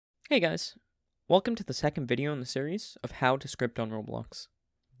Hey guys, welcome to the second video in the series of how to script on Roblox.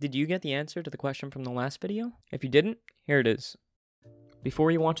 Did you get the answer to the question from the last video? If you didn't, here it is.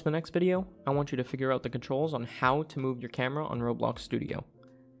 Before you watch the next video, I want you to figure out the controls on how to move your camera on Roblox Studio.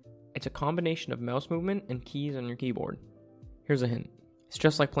 It's a combination of mouse movement and keys on your keyboard. Here's a hint. It's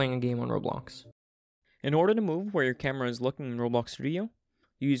just like playing a game on Roblox. In order to move where your camera is looking in Roblox Studio,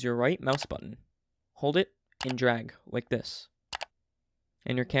 you use your right mouse button. Hold it and drag like this,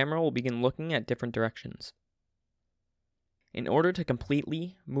 and your camera will begin looking at different directions. In order to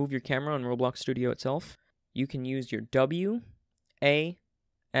completely move your camera on Roblox Studio itself, you can use your W, A,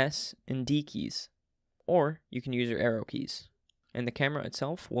 S, and D keys, or you can use your arrow keys, and the camera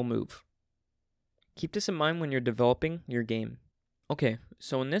itself will move. Keep this in mind when you're developing your game. Okay,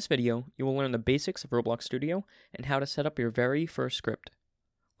 so in this video, you will learn the basics of Roblox Studio and how to set up your very first script.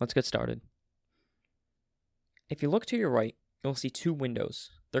 Let's get started. If you look to your right, you'll see two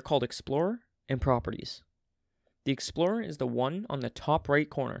windows. They're called Explorer and Properties. The Explorer is the one on the top right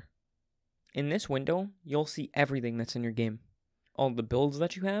corner. In this window, you'll see everything that's in your game. All the builds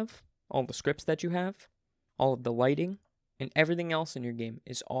that you have, all the scripts that you have, all of the lighting, and everything else in your game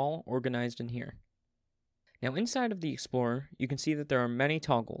is all organized in here. Now inside of the Explorer, you can see that there are many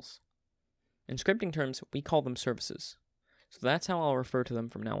toggles. In scripting terms, we call them services. So that's how I'll refer to them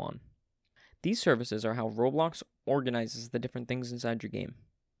from now on. These services are how Roblox organizes the different things inside your game.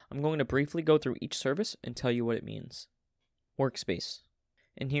 I'm going to briefly go through each service and tell you what it means. Workspace.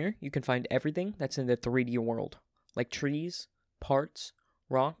 In here, you can find everything that's in the 3D world, like trees, parts,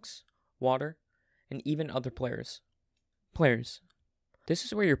 rocks, water, and even other players. Players. This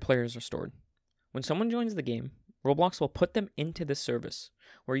is where your players are stored. When someone joins the game, Roblox will put them into this service,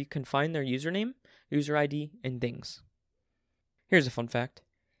 where you can find their username, user ID, and things. Here's a fun fact.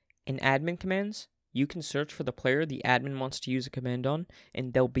 In admin commands, you can search for the player the admin wants to use a command on,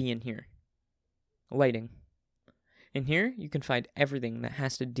 and they'll be in here. Lighting. In here, you can find everything that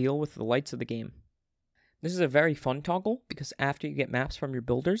has to deal with the lights of the game. This is a very fun toggle because after you get maps from your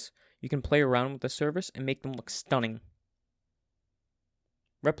builders, you can play around with the service and make them look stunning.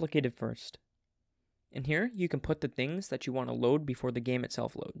 Replicated first. In here, you can put the things that you want to load before the game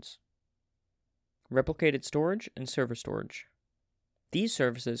itself loads. Replicated storage and server storage. These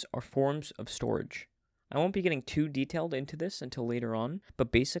services are forms of storage. I won't be getting too detailed into this until later on,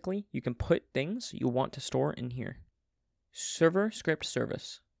 but basically, you can put things you want to store in here. Server script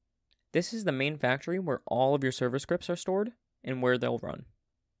service. This is the main factory where all of your server scripts are stored and where they'll run.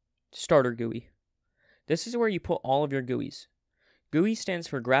 Starter GUI. This is where you put all of your GUIs. GUI stands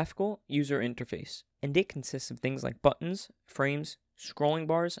for Graphical User Interface, and it consists of things like buttons, frames, scrolling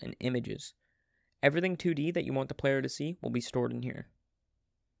bars, and images. Everything 2D that you want the player to see will be stored in here.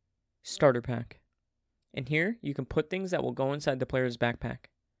 Starter pack. In here, you can put things that will go inside the player's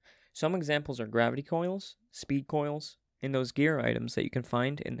backpack. Some examples are gravity coils, speed coils, and those gear items that you can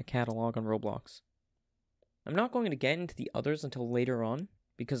find in the catalog on Roblox. I'm not going to get into the others until later on,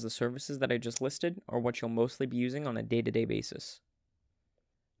 because the services that I just listed are what you'll mostly be using on a day-to-day basis.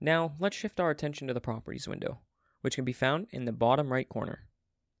 Now, let's shift our attention to the Properties window, which can be found in the bottom right corner.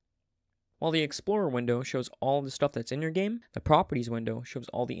 While the Explorer window shows all the stuff that's in your game, the Properties window shows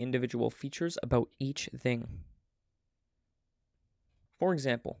all the individual features about each thing. For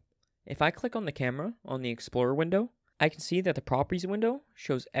example, if I click on the camera on the Explorer window, I can see that the Properties window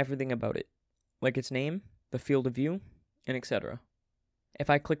shows everything about it, like its name, the field of view, and etc. If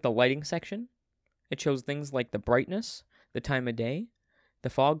I click the lighting section, it shows things like the brightness, the time of day,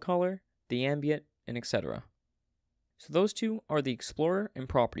 the fog color, the ambient, and etc. So those two are the Explorer and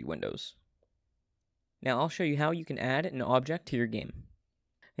Property windows. Now I'll show you how you can add an object to your game.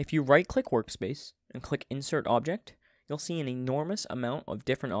 If you right-click Workspace and click Insert Object, you'll see an enormous amount of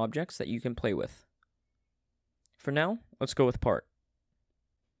different objects that you can play with. For now, let's go with Part.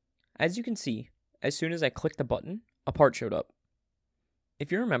 As you can see, as soon as I clicked the button, a part showed up.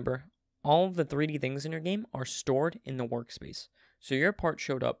 If you remember, all of the 3D things in your game are stored in the workspace, so your part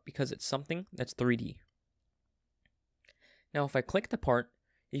showed up because it's something that's 3D. Now if I click the part,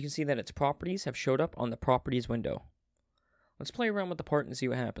 you can see that its properties have showed up on the Properties window. Let's play around with the part and see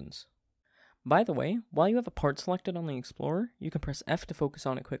what happens. By the way, while you have a part selected on the Explorer, you can press F to focus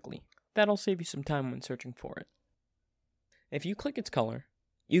on it quickly. That'll save you some time when searching for it. If you click its color,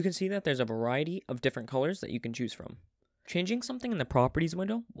 you can see that there's a variety of different colors that you can choose from. Changing something in the Properties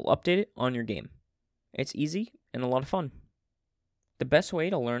window will update it on your game. It's easy and a lot of fun. The best way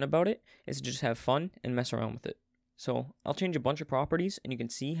to learn about it is to just have fun and mess around with it. So I'll change a bunch of properties and you can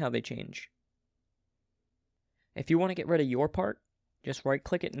see how they change. If you want to get rid of your part, just right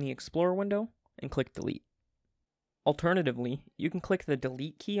click it in the Explorer window and click Delete. Alternatively, you can click the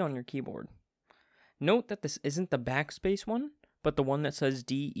delete key on your keyboard. Note that this isn't the backspace one, but the one that says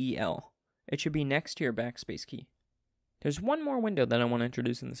DEL. It should be next to your backspace key. There's one more window that I want to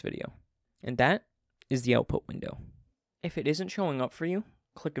introduce in this video, and that is the output window. If it isn't showing up for you,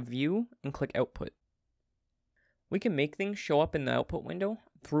 click View and click Output. We can make things show up in the output window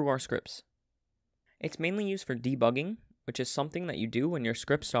through our scripts. It's mainly used for debugging, which is something that you do when your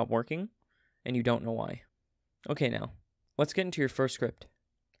scripts stop working and you don't know why. Okay, now, let's get into your first script.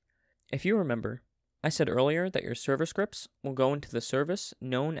 If you remember, I said earlier that your server scripts will go into the service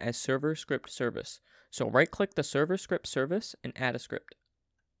known as Server Script Service. So right-click the Server Script Service and add a script.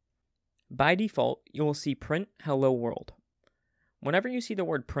 By default, you will see print hello world. Whenever you see the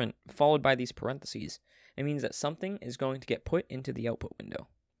word print followed by these parentheses, it means that something is going to get put into the output window.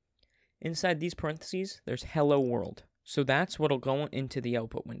 Inside these parentheses, there's hello world. So that's what'll go into the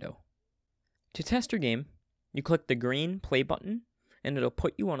output window. To test your game, you click the green play button and it'll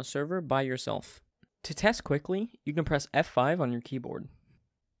put you on a server by yourself. To test quickly, you can press F5 on your keyboard.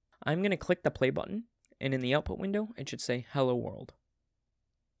 I'm going to click the play button, and in the output window, it should say Hello World.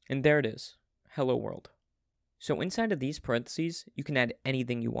 And there it is, Hello World. So inside of these parentheses, you can add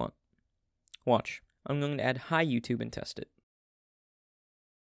anything you want. Watch, I'm going to add Hi YouTube and test it.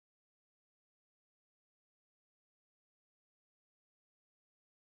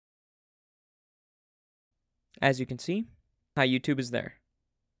 As you can see, Hi YouTube is there.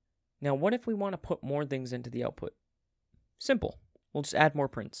 Now what if we want to put more things into the output? Simple, we'll just add more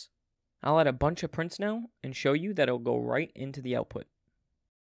prints. I'll add a bunch of prints now and show you that it'll go right into the output.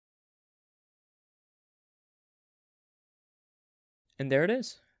 And there it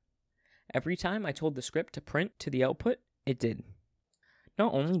is. Every time I told the script to print to the output, it did.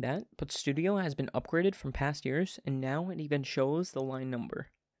 Not only that, but Studio has been upgraded from past years and now it even shows the line number.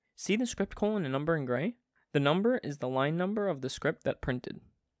 See the script colon and number in gray? The number is the line number of the script that printed.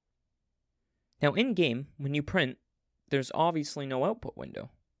 Now in-game, when you print, there's obviously no output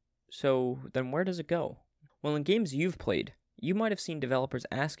window. So then where does it go? Well, in games you've played, you might have seen developers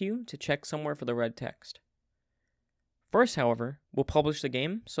ask you to check somewhere for the red text. First, however, we'll publish the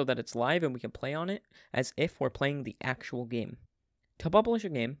game so that it's live and we can play on it as if we're playing the actual game. To publish a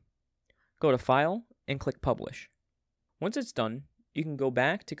game, go to File and click Publish. Once it's done, you can go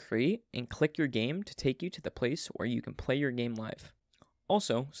back to Create and click your game to take you to the place where you can play your game live.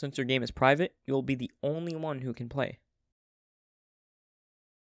 Also, since your game is private, you'll be the only one who can play.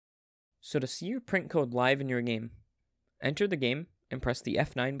 So to see your print code live in your game, enter the game and press the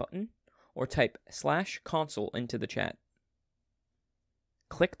F9 button or type /console into the chat.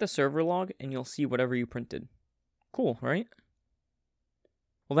 Click the server log and you'll see whatever you printed. Cool, right?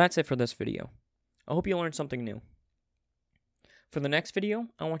 Well, that's it for this video. I hope you learned something new. For the next video,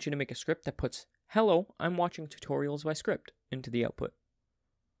 I want you to make a script that puts "Hello, I'm watching tutorials by script" into the output.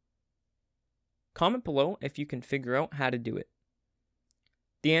 Comment below if you can figure out how to do it.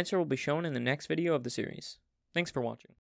 The answer will be shown in the next video of the series. Thanks for watching.